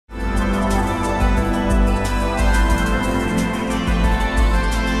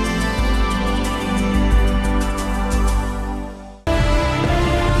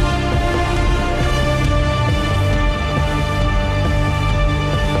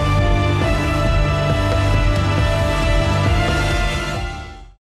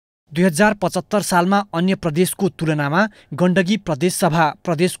2075 सालमा अन्य प्रदेशको तुलनामा गण्डकी प्रदेशसभा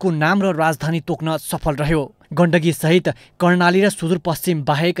प्रदेशको नाम र राजधानी तोक्न सफल रह्यो। गण्डकी सहित कर्णाली र सुदूरपश्चिम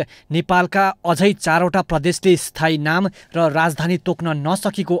बाहेक नेपालका अझै 4वटा प्रदेशले स्थायी नाम र राजधानी तोक्न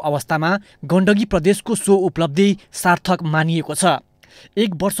नसकेको अवस्थामा गण्डकी प्रदेशको सो उपलब्धि सार्थक मानिएको छ।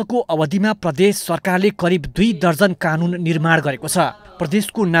 1 वर्षको अवधिमा प्रदेश सरकारले करिब 2 दर्जन कानुन निर्माण गरेको छ।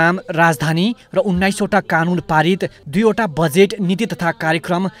 प्रदेशको नाम, राजधानी र 19वटा कानुन पारित, 2वटा बजेट, नीति तथा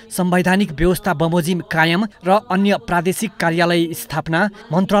कार्यक्रम, संवैधानिक व्यवस्था बमोजिम कायम र अन्य प्रादेशिक कार्यालय स्थापना,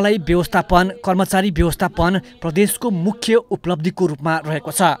 मन्त्रालय व्यवस्थापन, कर्मचारी व्यवस्थापन प्रदेशको मुख्य उपलब्धिको रूपमा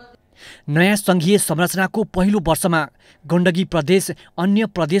रहेको छ। नयाँ सङ्घीय संरचनाको पहिलो वर्षमा गण्डकी प्रदेश अन्य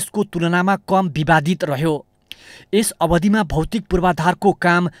प्रदेशको तुलनामा कम विवादित रह्यो। यस अवधिमा भौतिक पूर्वाधारको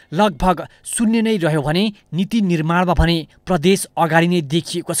काम लगभग शून्य नै रह्यो भने नीति निर्माणमा भने प्रदेश अगाडि नै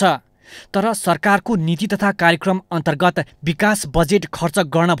देखिएको छ। तर सरकारको नीति तथा कार्यक्रम अन्तर्गत विकास बजेट खर्च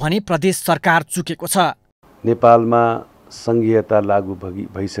गर्न भने प्रदेश सरकार चुकेको छ। नेपालमा सङ्घीयता लागू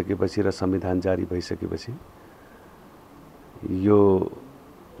भइसकेपछि र संविधान जारी भइसकेपछि यो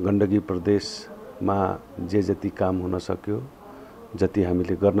गण्डकी प्रदेशमा जे जति काम हुन सक्यो, जति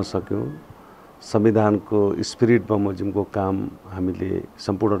हामीले गर्न सक्यौँ, संविधानको स्पिरिट बमोजिमको काम हामीले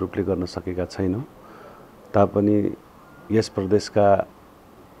सम्पूर्ण रूपले गर्न सकेका छैनौँ। तापनि यस प्रदेशका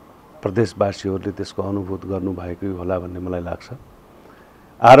प्रदेशवासीहरूले त्यसको अनुभूत गर्नुभएकै होला भन्ने मलाई लाग्छ।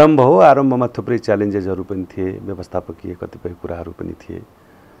 आरम्भ हो, आरम्भमा थुप्रै च्यालेन्जेसहरू पनि थिए, व्यवस्थापकीय कतिपय कुराहरू पनि थिए,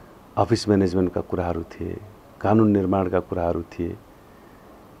 अफिस म्यानेजमेन्टका कुराहरू थिए, कानुन निर्माणका कुराहरू थिए।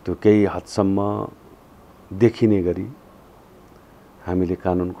 त्यो केही हदसम्म देखिने गरी हामीले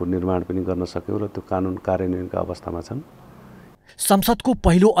कानुनको निर्माण पनि गर्न सक्यौँ र त्यो कानुन कार्यान्वयनका अवस्थामा छन्। संसदको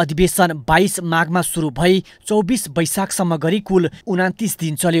पहिलो अधिवेशन 22 माघमा सुरु भई 24 वैशाखसम्म गरी कुल 29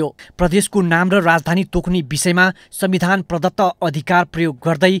 दिन चल्यो। प्रदेशको नाम र राजधानी तोक्ने विषयमा संविधान प्रदत्त अधिकार प्रयोग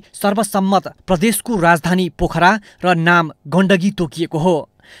गर्दै सर्वसम्मत प्रदेशको राजधानी पोखरा र नाम गण्डकी तोकिएको हो।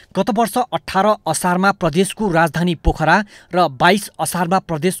 गत वर्ष 18 असारमा प्रदेशको राजधानी पोखरा र 22 असारमा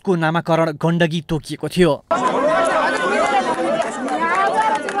प्रदेशको नामाकरण गण्डकी तोकिएको थियो।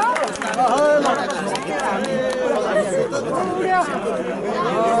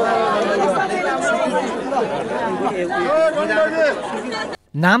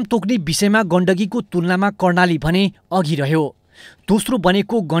 नाम तोक्ने विषयमा गण्डकीको तुलनामा कर्णाली भने अघि रह्यो। दोस्रो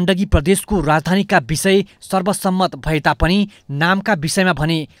बनेको गण्डकी प्रदेशको राजधानीका विषय सर्वसम्मत भए तापनि नामका विषयमा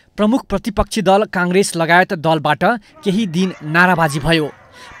भने प्रमुख प्रतिपक्षी दल काङ्ग्रेस लगायत दलबाट केही दिन नाराबाजी भयो।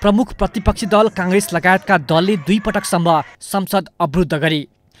 प्रमुख प्रतिपक्षी दल काङ्ग्रेस लगायतका दलले 2 पटकसम्म संसद अवरुद्ध गरे।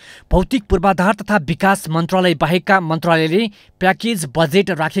 भौतिक पूर्वाधार तथा विकास मन्त्रालय बाहेकका मन्त्रालयले प्याकेज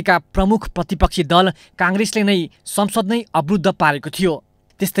बजेट राखेका प्रमुख प्रतिपक्षी दल काङ्ग्रेसले नै संसद नै अवरुद्ध पारेको थियो।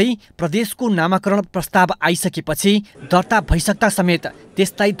 त्यस्तै प्रदेशको नामाकरण प्रस्ताव आइसकेपछि दर्ता भइसक्दा समेत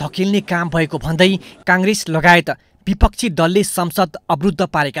त्यसलाई धकेल्ने काम भएको भन्दै काङ्ग्रेस लगायत विपक्षी दलले संसद अवरुद्ध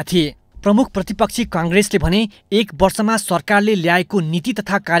पारेका थिए। प्रमुख प्रतिपक्षी काङ्ग्रेसले भने 1 वर्षमा सरकारले ल्याएको नीति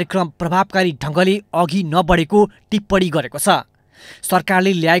तथा कार्यक्रम प्रभावकारी ढङ्गले अघि नबढेको टिप्पणी गरेको छ।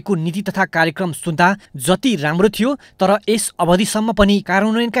 सरकारले ल्याएको नीति तथा कार्यक्रम सुन्दा जति राम्रो थियो, तर यस अवधिसम्म पनि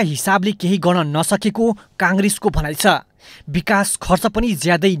कार्यान्वयनका हिसाबले केही गर्न नसकेको काङ्ग्रेसको भनाइ छ। विकास खर्च पनि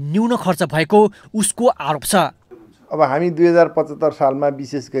ज्यादै न्यून खर्च भएको उसको आरोप छ। अब हामी 2075 सालमा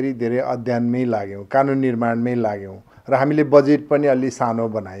विशेष गरी धेरै अध्ययनमै लाग्यौँ, कानुन निर्माणमै लाग्यौँ र हामीले बजेट पनि अलि सानो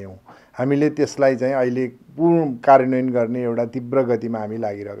बनायौँ। हामीले त्यसलाई चाहिँ अहिले पूर्ण कार्यान्वयन गर्ने एउटा तीव्र गतिमा हामी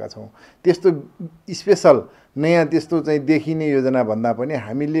लागिरहेका छौँ। त्यस्तो स्पेसल नयाँ त्यस्तो चाहिँ देखिने योजना भन्दा पनि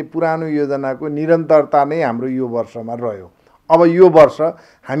हामीले पुरानो योजनाको निरन्तरता नै हाम्रो यो वर्षमा रह्यो। अब यो वर्ष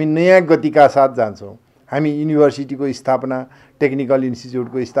हामी नयाँ गतिका साथ जान्छौँ। हामी युनिभर्सिटीको स्थापना, टेक्निकल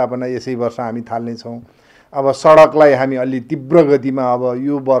इन्स्टिच्युटको स्थापना यसै वर्ष हामी थाल्नेछौँ। अब सडकलाई हामी अलि तीव्र गतिमा अब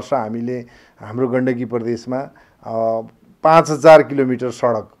यो वर्ष हामीले हाम्रो गण्डकी प्रदेशमा 5000 किलोमिटर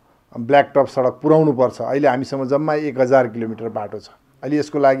सडक, ब्ल्याक टप सडक पुर्याउनु पर्छ। अहिले हामीसँग जम्मा 1000 किलोमिटर बाटो छ। अहिले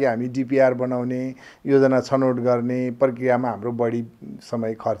यसको लागि हामी डिपिआर बनाउने, योजना छनौट गर्ने प्रक्रियामा हाम्रो बढी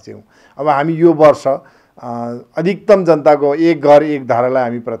समय खर्च्यौँ। अब हामी यो वर्ष अधिकतम जनताको एक घर एक धारालाई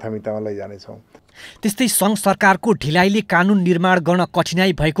हामी प्राथमिकतामा लैजानेछौँ। त्यस्तै सङ्घ सरकारको ढिलाइले कानुन निर्माण गर्न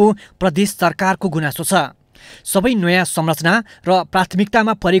कठिनाई भएको प्रदेश सरकारको गुनासो छ। सबै नयाँ संरचना र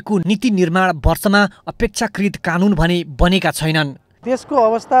प्राथमिकतामा परेको नीति निर्माण वर्षमा अपेक्षाकृत कानुन भने बनेका छैनन्। देशको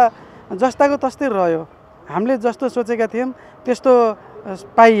अवस्था जस्ताको तस्तै रह्यो। हामीले जस्तो सोचेका थियौँ त्यस्तो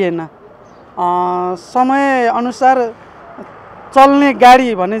पाइएन। समय अनुसार चल्ने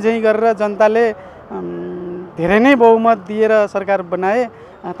गाडी भने झैँ गरेर जनताले धेरै नै बहुमत दिएर सरकार बनाए,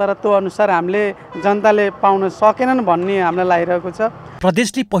 तर त्यो अनुसार हामीले जनताले पाउन सकेनन् भन्ने हामीलाई लागिरहेको छ।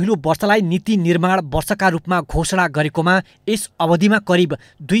 प्रदेशले पहिलो वर्षलाई नीति निर्माण वर्षका रूपमा घोषणा गरेकोमा यस अवधिमा करिब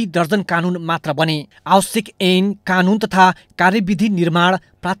 2 दर्जन कानुन मात्र बने। आवश्यक ऐन, कानुन तथा कार्यविधि निर्माण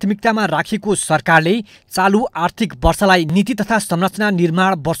प्राथमिकतामा राखेको सरकारले चालु आर्थिक वर्षलाई नीति तथा संरचना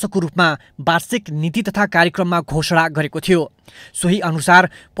निर्माण वर्षको रूपमा वार्षिक नीति तथा कार्यक्रममा घोषणा गरेको थियो। सोही अनुसार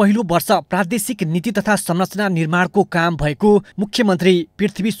पहिलो वर्ष प्रादेशिक नीति तथा संरचना निर्माणको काम भएको मुख्यमन्त्री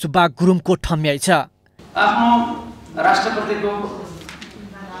पृथ्वी सुब्बा गुरुङको ठम्याइ छ। आफ्नो राष्ट्रप्रतिको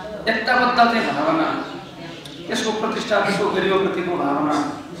एकताबद्ध भावना, यसको प्रतिष्ठा, त्यसको गरिमाप्रतिको भावना,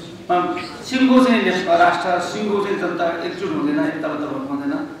 सिङ्गो चाहिँ राष्ट्र, सिङ्गो चाहिँ जनता एकजुट हुँदैन, एकताबद्ध भएको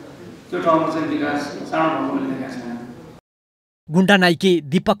हुँदैन, त्यो ठाउँमा चाहिँ विकास सानो ठाउँमा देखाएको छैन। गुण्डा नाइके,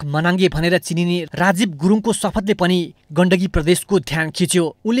 दीपक मनाङ्गे भनेर चिनिने राजीव गुरुङको शपथले पनि गण्डकी प्रदेशको ध्यान खिच्यो।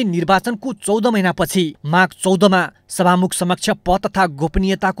 उनले निर्वाचनको 14 महिनापछि माघ 14मा सभामुख समक्ष पद तथा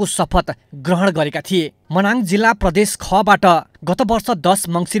गोपनीयताको शपथ ग्रहण गरेका थिए। मनाङ जिल्ला प्रदेश खबाट गत वर्ष 10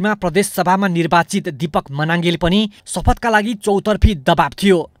 मङ्सिरमा प्रदेश सभामा निर्वाचित दीपक मनाङ्गेले पनि शपथका लागि चौतर्फी दबाब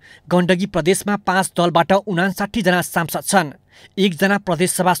थियो। गण्डकी प्रदेशमा 5 दलबाट 59 जना सांसद छन्। 1 जना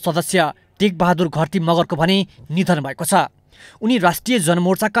प्रदेशसभा सदस्य टेकबहादुर घरती मगरको भने निधन भएको छ। उनी राष्ट्रिय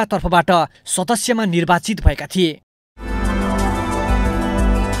जनमोर्चाका तर्फबाट सदस्यमा निर्वाचित भएका थिए।